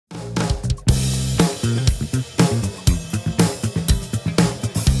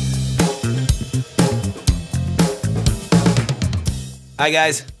Hi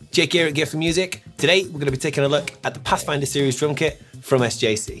guys, Jake here at Gear4music. Today we're going to be taking a look at the Pathfinder series drum kit from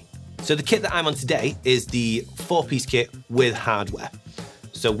SJC. So the kit that I'm on today is the 4-piece kit with hardware.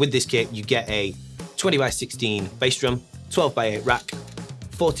 So with this kit you get a 20x16 bass drum, 12x8 rack,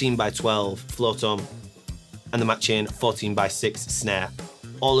 14x12 floor tom, and the matching 14x6 snare.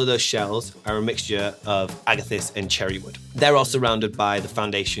 All of those shells are a mixture of agathis and cherry wood. They're all surrounded by the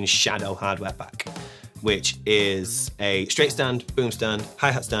Foundation Shadow hardware pack, which is a straight stand, boom stand,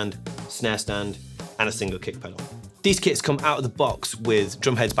 hi-hat stand, snare stand, and a single kick pedal. These kits come out of the box with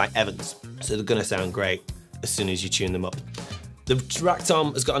drumheads by Evans, so they're gonna sound great as soon as you tune them up. The rack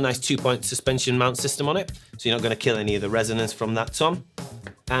tom has got a nice 2-point suspension mount system on it, so you're not gonna kill any of the resonance from that tom.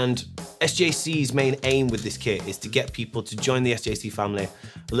 And SJC's main aim with this kit is to get people to join the SJC family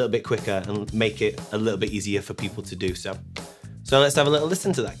a little bit quicker and make it a little bit easier for people to do so. So let's have a little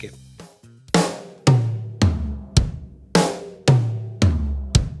listen to that kit.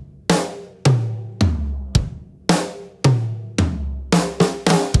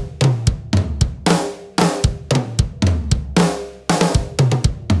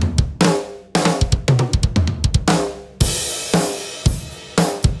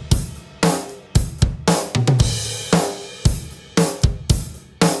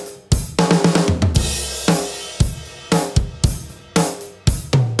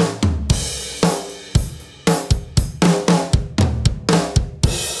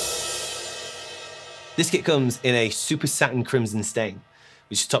 This kit comes in a super satin crimson stain,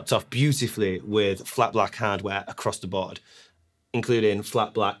 which is topped off beautifully with flat black hardware across the board, including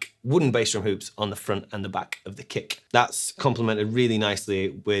flat black wooden bass drum hoops on the front and the back of the kick. That's complemented really nicely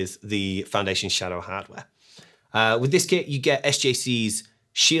with the Foundation Shadow hardware. With this kit, you get SJC's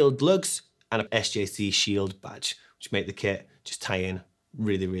shield lugs and a SJC shield badge, which make the kit just tie in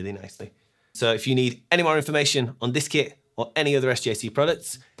really, really nicely. So if you need any more information on this kit or any other SJC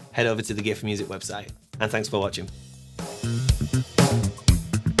products, head over to the Gear4music website. And thanks for watching.